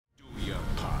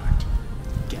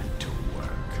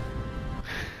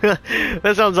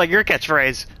That sounds like your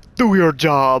catchphrase. Do your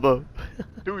job.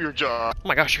 Do your job. Oh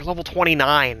my gosh, you're level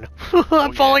 29.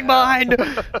 I'm falling behind.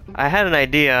 I had an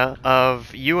idea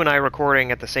of you and I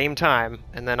recording at the same time,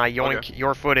 and then I yoink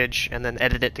your footage and then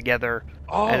edit it together.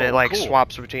 And it like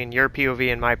swaps between your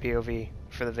POV and my POV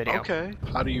for the video. Okay.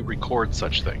 How do you record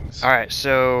such things? Alright,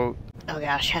 so... Oh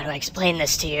gosh, how do I explain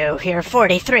this to you? You're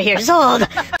 43 years old!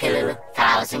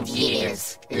 2,000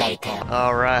 years later.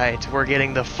 Alright, we're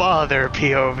getting the father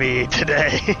POV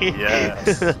today.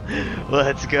 Yes.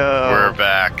 Let's go. We're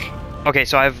back. Okay,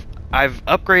 so I've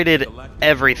upgraded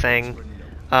everything,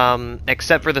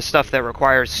 except for the stuff that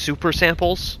requires super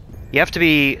samples. You have to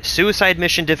be suicide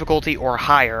mission difficulty or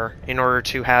higher in order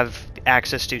to have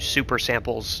access to super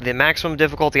samples. The maximum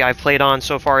difficulty I've played on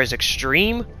so far is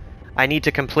extreme. I need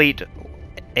to complete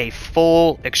a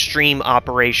full extreme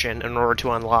operation in order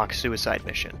to unlock suicide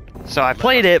mission. So I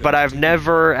played it, but I've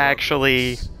never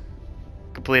actually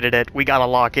completed it. We gotta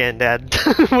lock in, Dad.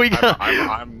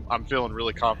 I'm feeling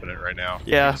really confident right now.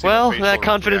 Yeah, well, that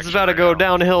confidence is about to go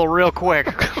downhill real quick.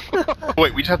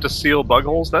 Wait, we just have to seal bug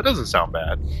holes? That doesn't sound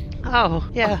bad. Oh,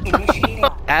 yeah.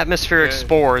 Atmospheric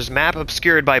spores, map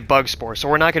obscured by bug spores, so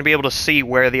we're not going to be able to see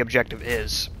where the objective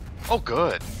is. Oh,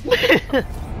 good.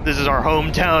 This is our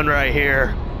hometown right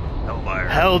here. Hellmire.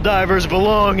 Helldivers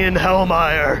belong in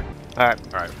Hellmire. Alright.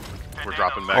 We're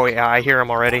dropping back. Oh yeah, I hear him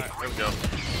already. There we go.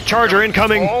 Charger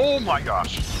incoming! Oh my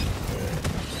gosh.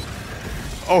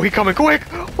 Oh, he coming quick!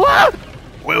 What?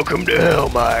 Welcome to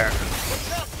Hellmire.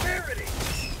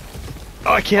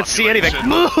 Oh, I can't see anything.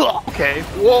 Okay.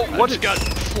 Whoa, what just got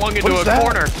flung into a that?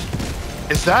 corner.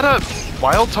 Is that a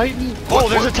wild titan? Oh,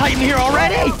 there's a titan here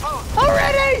already!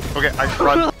 Already! Okay,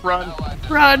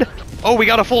 run. Oh, we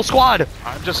got a full squad.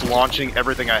 I'm just launching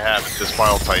everything I have at this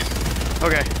wild titan.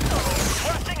 Okay.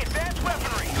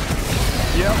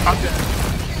 Yeah, I'm dead.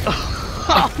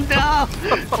 Oh no!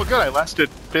 Oh good, I lasted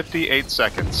 58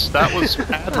 seconds. That was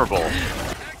admirable.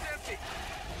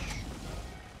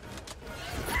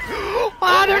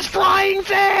 Oh, there's flying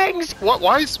things! What?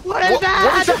 Why is... What is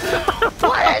that?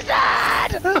 What is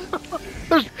that?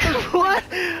 There's... What?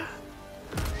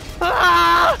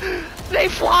 Ah! They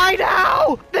fly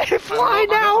now! They fly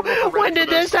now! When did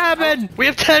this happen? We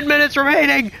have 10 minutes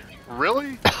remaining!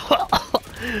 Really?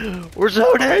 We're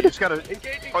so You dead! just gotta...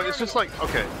 Oh, it's just like...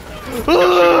 Okay.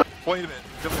 Wait a minute.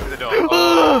 Don't leave the door.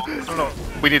 Oh, no.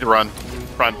 We need to run.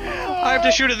 Run. I have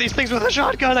to shoot at these things with a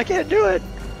shotgun. I can't do it.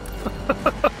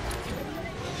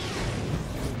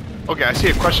 Okay, I see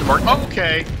a question mark. Oh,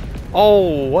 okay.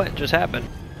 Oh, what just happened?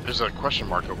 There's a question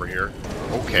mark over here.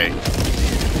 Okay.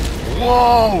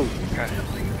 Whoa! Okay.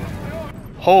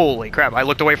 Holy crap, I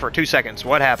looked away for 2 seconds.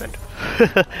 What happened?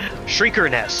 Shrieker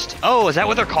nest. Oh, is that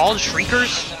what they're called?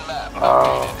 Shriekers?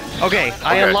 Okay,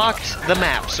 I unlocked the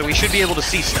map, so we should be able to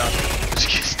see stuff.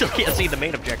 Still can't see the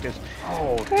main objective.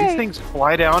 Oh, these things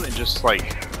fly down and just,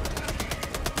 like...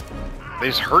 They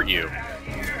just hurt you.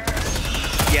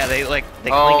 Yeah, they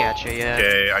cling at you, yeah.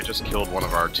 Okay, I just killed one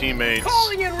of our teammates.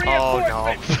 Oh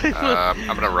no.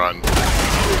 I'm gonna run.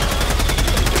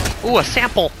 Ooh, a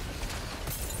sample.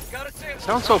 It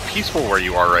sounds so peaceful where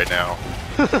you are right now.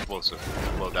 Explosive.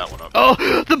 Load that one up. Oh,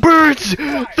 the birds!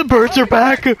 The birds are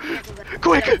back!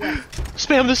 Quick!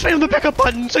 Spam the pickup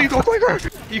button so you go quicker!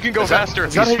 You can go faster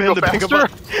if you spam the pickup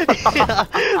button. Yeah,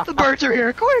 the birds are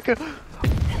here, quick!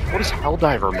 What does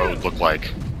Helldiver mode look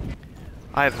like?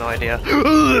 I have no idea.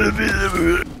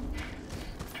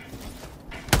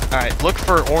 Alright, look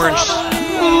for orange.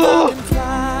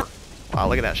 Wow,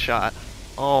 look at that shot.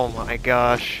 Oh my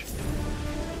gosh.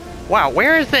 Wow,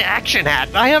 where is the action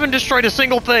hat? I haven't destroyed a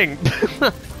single thing.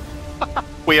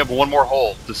 We have one more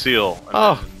hole to seal.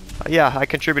 Oh, yeah, I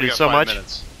contributed so much.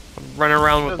 Minutes. I'm running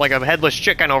around with like a headless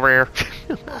chicken over here.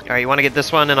 Alright, you want to get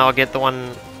this one and I'll get the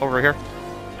one over here?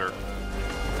 Sure.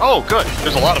 Oh, good.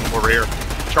 There's a lot of them over here.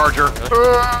 Charger.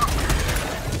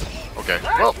 Okay.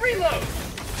 Well.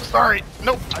 Sorry.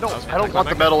 Nope. I don't want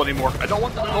the metal anymore. I don't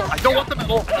want the metal. I don't want the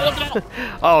metal. I don't want the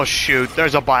metal. Oh shoot!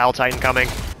 There's a Bile Titan coming.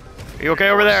 Are you okay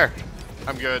over there?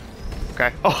 I'm good.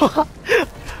 Okay. Oh,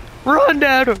 run,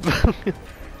 Dad!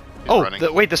 Oh,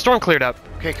 wait. The storm cleared up.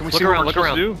 Okay. Can we Look see around, what we're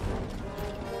supposed to do?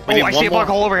 Oh, I see a bug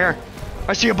hole over here.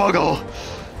 I see a bug hole.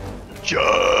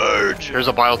 Charge! There's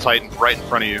a Bile Titan right in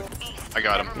front of you. I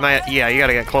got him. Yeah, you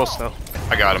gotta get close though.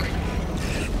 I got him.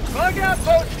 Bug out,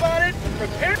 boat spotted.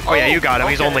 Prepare. Oh yeah, you got him.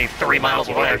 He's only 3 miles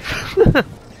away.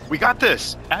 We got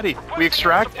this, Addy. We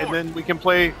extract and then we can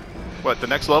play. What, the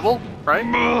next level, right?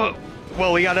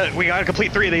 Well, we gotta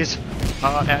complete 3 of these.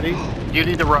 Addy, you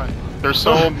need to run. There's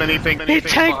so many things. He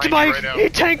tanked my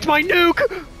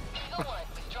nuke.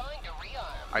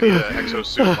 I need an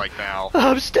exosuit like now. I'm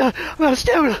out of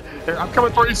stamina. Here, I'm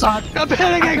coming for you, son. I'm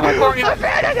panicking. I'm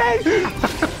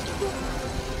panicking.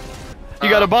 You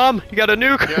got a bomb? You got a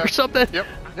nuke Yeah. or something? Yep,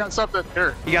 I got something.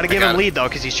 Here. You gotta give him lead though,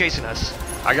 because he's chasing us.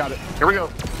 I got it. Here we go.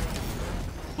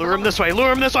 Lure him this way.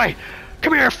 Lure him this way.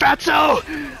 Come here, fatso.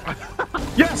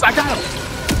 Yes, I got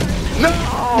him.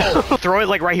 No. Throw it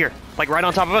like right here, like right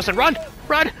on top of us, and run,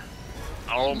 run.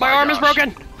 Oh My arm is gosh.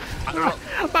 broken. I don't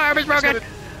know. My arm is broken.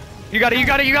 You got it. You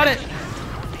got it. You got it.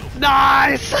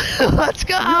 Nice. Let's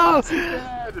go.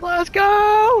 Let's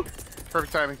go.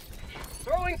 Perfect timing.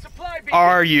 Throwing supply beacon.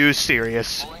 Are you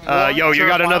serious? Yo, you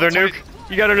got another nuke?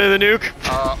 You got another nuke?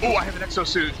 Oh, I have an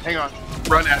exosuit. Hang on.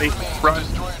 Run, Addy. Run.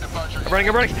 I'm running.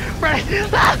 I'm running. Running.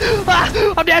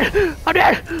 I'm dead. I'm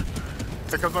dead.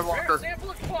 Here comes my Rare walker.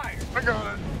 sample acquired. I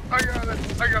got it. I got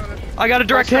it. I got it. I got a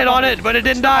direct hit on it, but it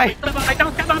didn't die. Don't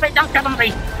come on me, don't come on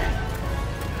me!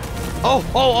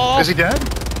 Oh. Is he dead?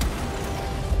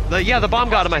 Yeah, the bomb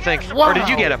got him, I think. Or did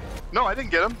you get him? No, I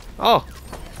didn't get him. Oh,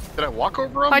 Did I walk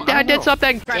over him? I don't did know.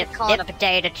 something. Dip, dip,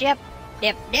 potato chip.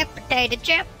 Dip, dip, potato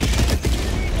chip.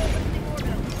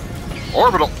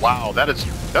 Orbital. Wow, that's a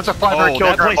 500 Oh, that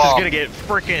kilogram place bomb. is gonna get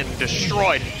freaking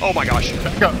destroyed. Oh my gosh.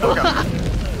 Go.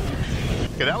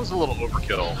 Okay, that was a little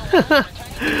overkill.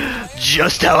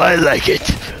 Just how I like it.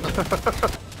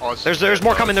 Oh, it's There's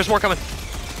more coming. There's more coming.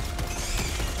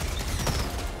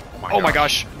 Oh my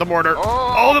gosh. gosh, the mortar.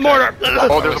 Oh, Oh, the okay. mortar.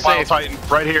 Oh, there's a Bio Safe. Titan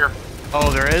right here.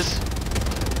 Oh, there is?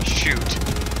 Shoot.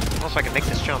 I don't know if I can make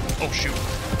this jump. Oh, shoot.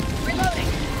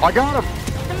 I got him.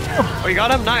 Oh, you got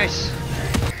him? Nice.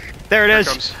 There it is.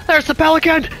 comes. There's the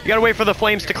pelican. You gotta wait for the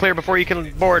flames to clear before you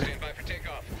can board. Here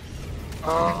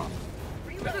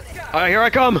I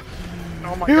come.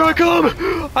 Oh my Here I God.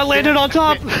 come. I landed on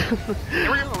top.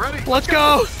 Here we go. Ready? Let's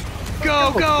go.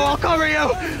 Go. I'll cover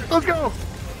you. Let's go.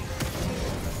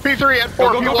 P3 and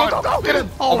 4 Go, if go, you go, want. go, go. Get him.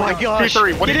 Oh my gosh.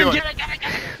 P3, what are you doing? Get it.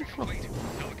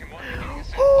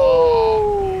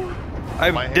 Oh. My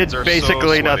I hands did are so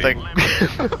basically sweaty. nothing.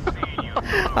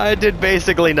 I did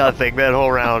basically nothing that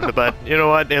whole round, but you know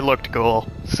what? It looked cool.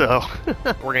 So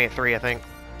we're gonna get 3, I think.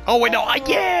 Oh wait, no!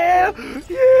 Yeah!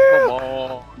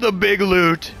 Oh, The big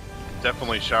loot.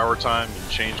 definitely shower time and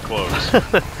change clothes.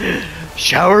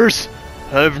 Showers?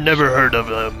 I've never heard of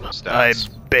them. I Stats.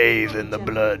 bathe in the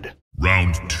blood.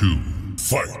 Round 2.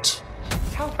 Fight.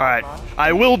 Alright,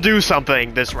 I will do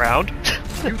something this round.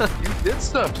 you did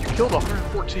stuff. You killed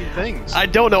 114 things. I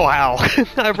don't know how.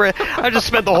 I just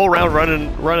spent the whole round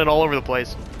running all over the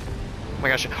place. Oh my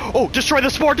gosh. Oh, destroy the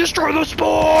spore! Destroy the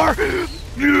spore!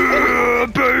 Yeah,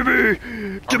 baby!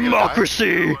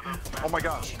 Democracy! Oh my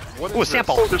gosh. What is Ooh, a this?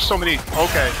 sample. Oh, there's so many.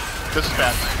 Okay. This is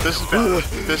bad. This is bad.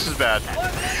 This is bad.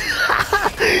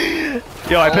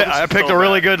 Yo, I this is picked so a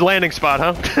really bad. good landing spot,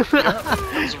 huh?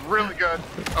 This is really good.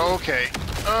 Okay.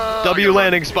 W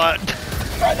landing spot.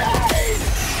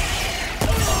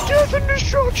 Death and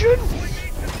destruction!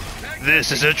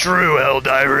 This is a true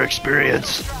Helldiver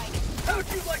experience.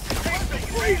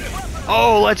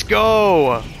 Oh, let's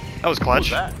go! That was What was clutch.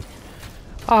 that?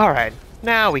 Alright,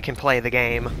 now we can play the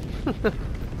game.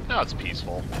 Now it's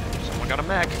peaceful. Someone got a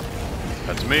mech.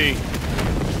 That's me.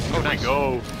 Oh, nice.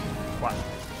 Go. Wow.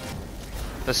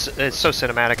 This, it's so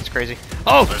cinematic, it's crazy.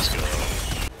 Oh! Let's go.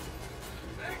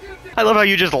 I love how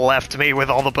you just left me with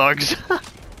all the bugs.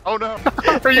 Oh no.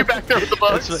 Are you back there with the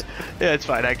bugs? Yeah, it's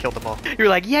fine, I killed them all. You're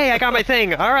like, yay, I got my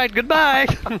thing. Alright, goodbye.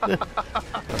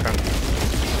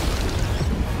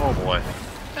 Oh boy.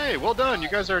 Hey, well done. You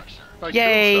guys are like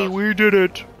Yay, doing stuff. we did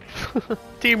it.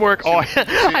 Teamwork. Oh,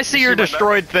 I see your my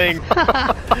destroyed thing.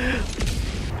 Alright,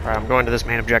 I'm going to this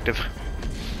main objective.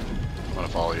 I'm gonna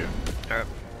follow you.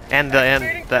 And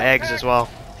the eggs as well.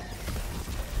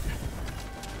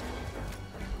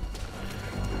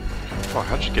 Oh,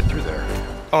 how'd you get through there?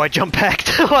 Oh, I jumped back.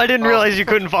 Oh, I didn't realize you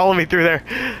couldn't follow me through there.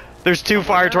 There's 2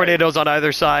 fire tornadoes on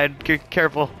either side.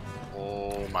 Careful.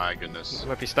 Oh my goodness. You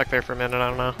might be stuck there for a minute, I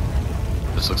don't know.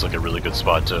 This looks like a really good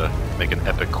spot to make an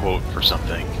epic quote for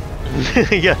something.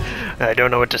 Yeah, I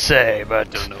don't know what to say,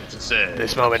 but Don't know what to say.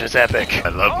 this moment is epic. I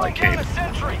love my game.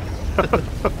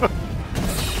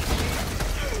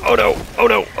 Oh no, oh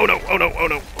no, oh no, oh no, oh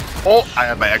no. Oh, I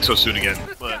have my exosuit again.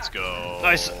 Let's go.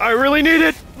 Nice, I really need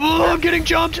it. Oh, I'm getting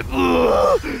jumped.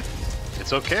 Ugh.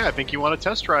 It's okay. I think you want to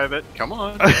test drive it. Come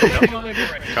on. Come on.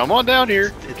 Come on down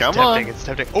here. Come on. It's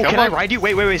tempting. Oh, Come can I on. ride you?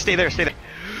 Wait, stay there.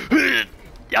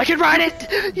 I can ride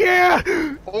it! Yeah!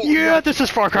 Oh, Yeah, this is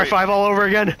Far Cry Great. 5 all over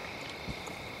again.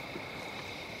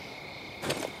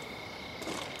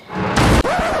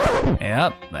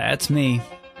 Yep, that's me.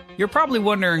 You're probably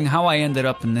wondering how I ended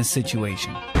up in this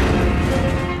situation.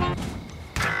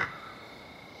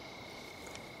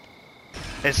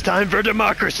 It's time for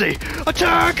democracy!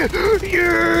 Attack!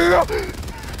 Yeah!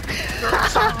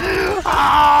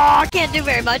 Ah! Can't do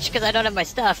very much because I don't have my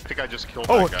stuff. I think I just killed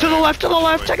Oh, that guy. to the left, to the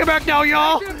left! Take it back now,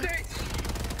 y'all!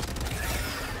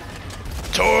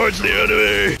 Towards the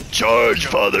enemy! Charge,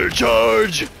 father,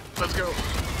 charge! Let's go.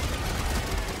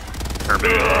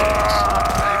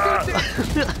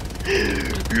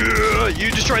 Yeah,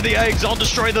 you destroy the eggs, I'll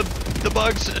destroy the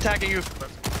bugs attacking you.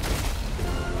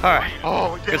 Alright,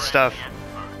 Oh, good stuff.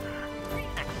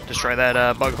 Destroy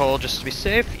that bug hole just to be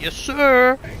safe. Yes,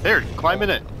 sir! There, climb in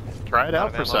it. Try it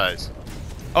Out out of for ammo. size.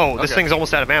 Oh, this Okay. thing's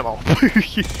almost out of ammo.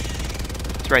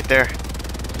 It's right there.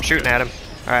 I'm shooting at him.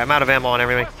 Alright, I'm out of ammo on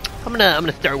everything. I'm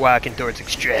gonna start walking towards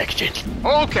extraction.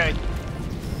 Okay.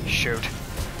 Shoot.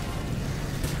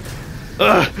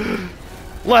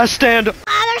 Last stand!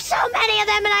 Ah, there's so many of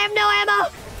them and I have no ammo.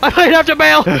 I might have to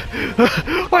bail!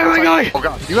 Where am I going? Oh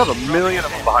god, you have a million of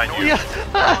them behind you.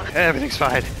 Yeah. Everything's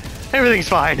fine. Everything's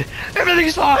fine.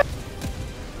 Everything's fine.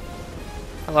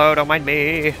 Hello, don't mind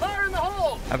me. Fire in the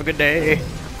hole! Have a good day.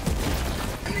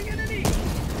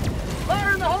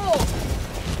 Fire in the hole!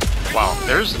 Wow,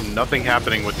 there's nothing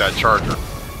happening with that charger.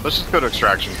 Let's just go to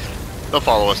extraction. They'll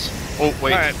follow us. Oh,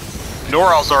 wait. Alright.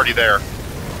 Noral's already there.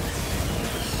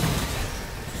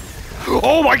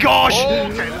 Oh my gosh!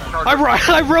 Okay, this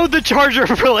charger. I rode the charger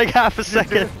for like half a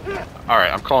second.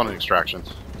 Alright, I'm calling it extraction.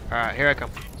 Alright, here I come.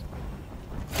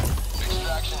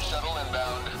 Extraction shuttle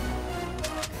inbound.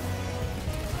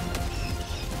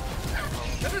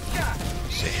 To the sky!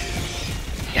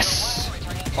 Yes!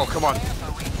 Oh, come on.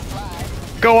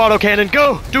 Go, autocannon,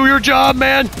 go! Do your job,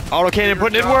 man! Autocannon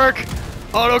putting in work!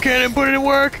 Autocannon putting in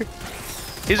work!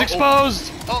 He's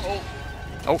exposed! Uh-oh.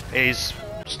 Oh, he's...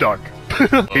 Stuck.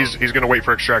 he's gonna wait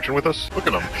for extraction with us. Look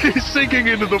at him. He's sinking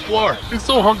into the floor. He's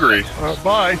so hungry.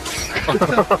 Bye.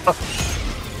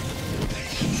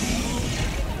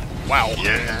 Wow.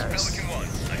 Yes. Pelican 1,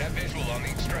 I have visual on the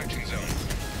extraction zone.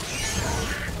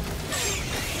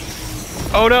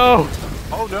 Oh no!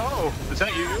 Oh no. Is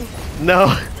that you?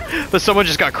 No. But someone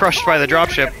just got crushed by the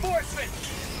dropship.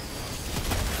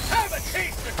 Have a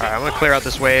taste of Alright, I'm gonna clear out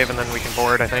this wave and then we can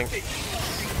board, I think.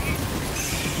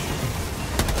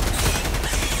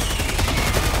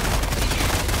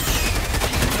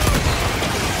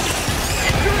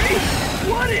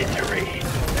 What injury?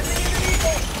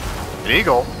 An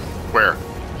eagle? Where?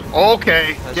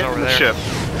 Okay. That's Get over in the there. ship.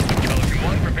 Pelican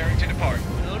 1 preparing to depart.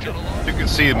 Shuttle launch. You can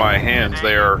see my hands.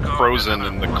 They are frozen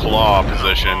in the claw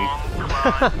position.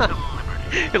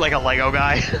 You're like a Lego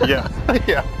guy. Yeah.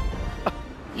 Yeah.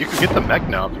 You can get the mech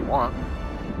now if you want.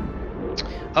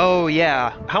 Oh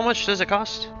yeah. How much does it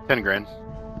cost? 10 grand.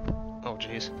 Oh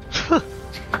jeez.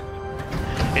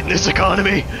 In this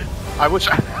economy. I wish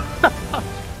I...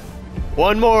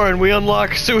 One more and we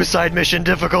unlock suicide mission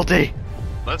difficulty.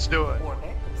 Let's do it.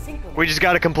 We just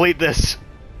gotta complete this.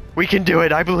 We can do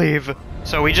it, I believe.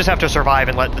 So we just have to survive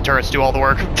and let the turrets do all the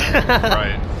work.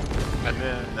 Right. And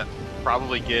then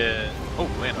probably get... Oh,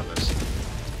 land on this.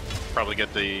 Probably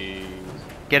get the...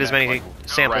 Get as many like,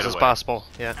 samples right as away. possible.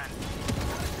 Yeah.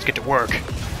 Let's get to work.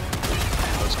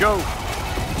 Let's go.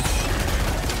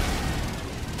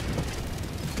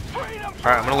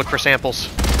 Alright, I'm gonna look for samples.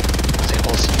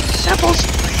 Samples!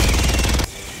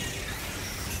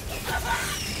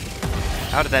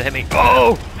 How did that hit me?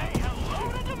 Oh!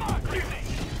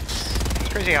 It's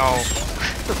crazy how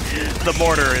the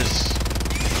mortar is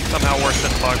somehow worse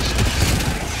than bugs.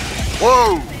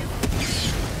 Whoa!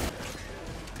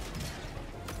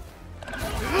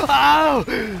 Ow!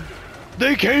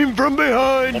 They came from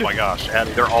behind! Oh my gosh,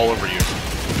 Addy, they're all over you.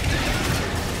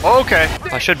 Okay.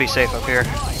 I should be safe up here.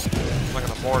 Look at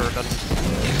the mortar, doesn't...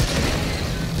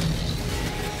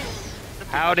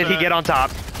 How did he get on top?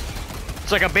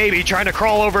 It's like a baby trying to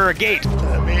crawl over a gate.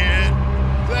 Let me in.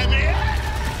 Let me in.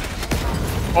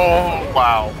 Oh,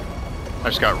 wow. I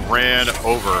just got ran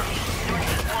over.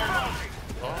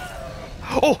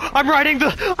 Oh, I'm riding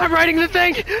the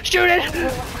thing! Shoot it!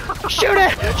 Shoot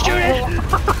it! Shoot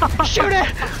it! Shoot it!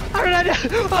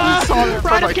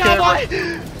 Ride it, cowboy!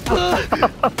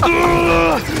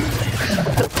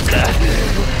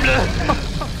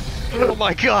 Oh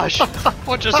my gosh!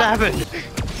 What just happened?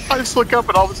 I just look up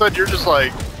and all of a sudden you're just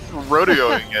like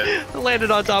rodeoing it. I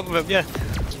landed on top of him, yeah.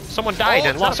 Someone died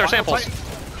and is that lost a our Bile samples. Titan?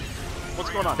 What's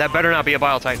going on? That better not be a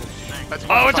Bile Titan. That's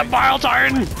Oh, it's a Bile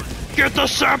Titan! Get the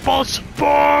samples!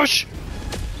 Push!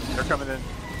 They're coming in.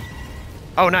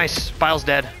 Oh, nice. Bile's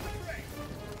dead.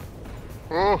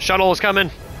 Oh, Shuttle is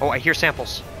coming. Oh, I hear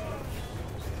samples.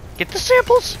 Get the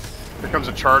samples! here comes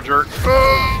a charger.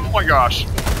 Oh my gosh.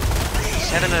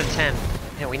 7 out of 10.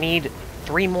 Yeah, we need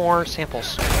 3 more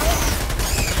samples.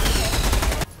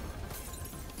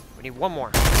 We need one more.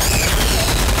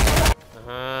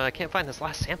 I can't find this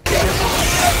last sample.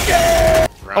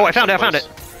 Oh, I found it, I found it!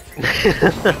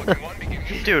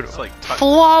 Dude, It's like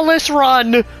flawless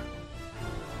run!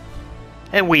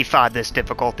 And we thought this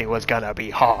difficulty was gonna be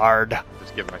hard.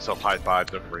 just giving myself high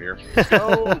fives over here.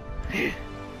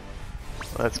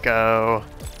 Let's go.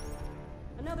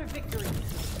 Another victory.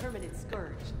 Permanent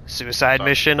scourge. Suicide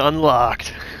mission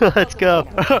unlocked. Let's go.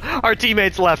 Our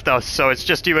teammates left us, so it's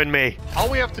just you and me. All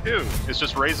we have to do is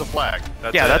just raise a flag.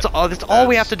 That's Yeah, it. that's all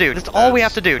we have to do. That's all we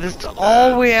have to do. That's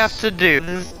all we have to do.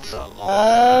 That's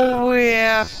all we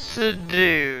have to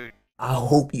do. I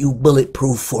hope you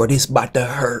bulletproof for this about to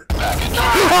hurt.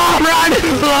 Oh, run!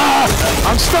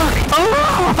 I'm stuck!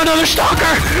 Oh, another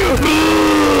stalker!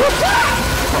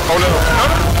 Oh no!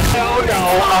 Oh no!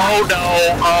 Oh no!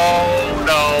 Oh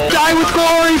no! Die with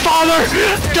glory, Father!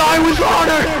 Die with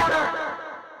honor!